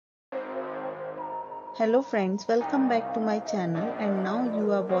Hello friends, welcome back to my channel, and now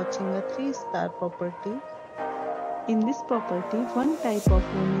you are watching a 3-star property. In this property, one type of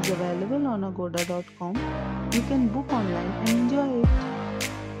room is available on agoda.com. You can book online and enjoy it.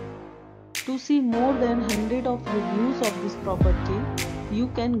 To see more than 100 of reviews of this property, you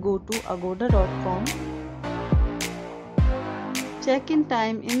can go to agoda.com. Check-in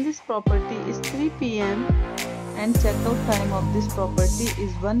time in this property is 3 p.m. and check-out time of this property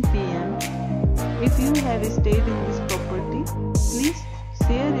is 1 p.m. If you have stayed in this property, please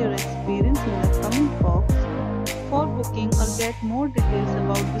share your experience in the comment box. For booking or get more details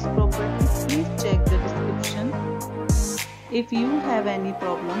about this property, please check the description. If you have any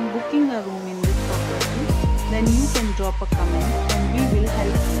problem booking a room in this property, then you can drop a comment and we will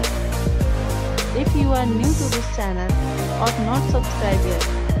help you. If you are new to this channel or not subscribed yet,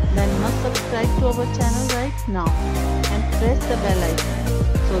 then must subscribe to our channel right now and press the bell icon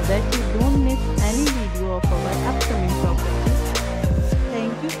so that you don't miss any video of our upcoming property.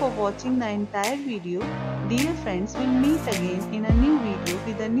 Thank you for watching the entire video. Dear friends, we'll meet again in a new video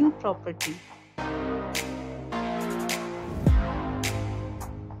with a new property.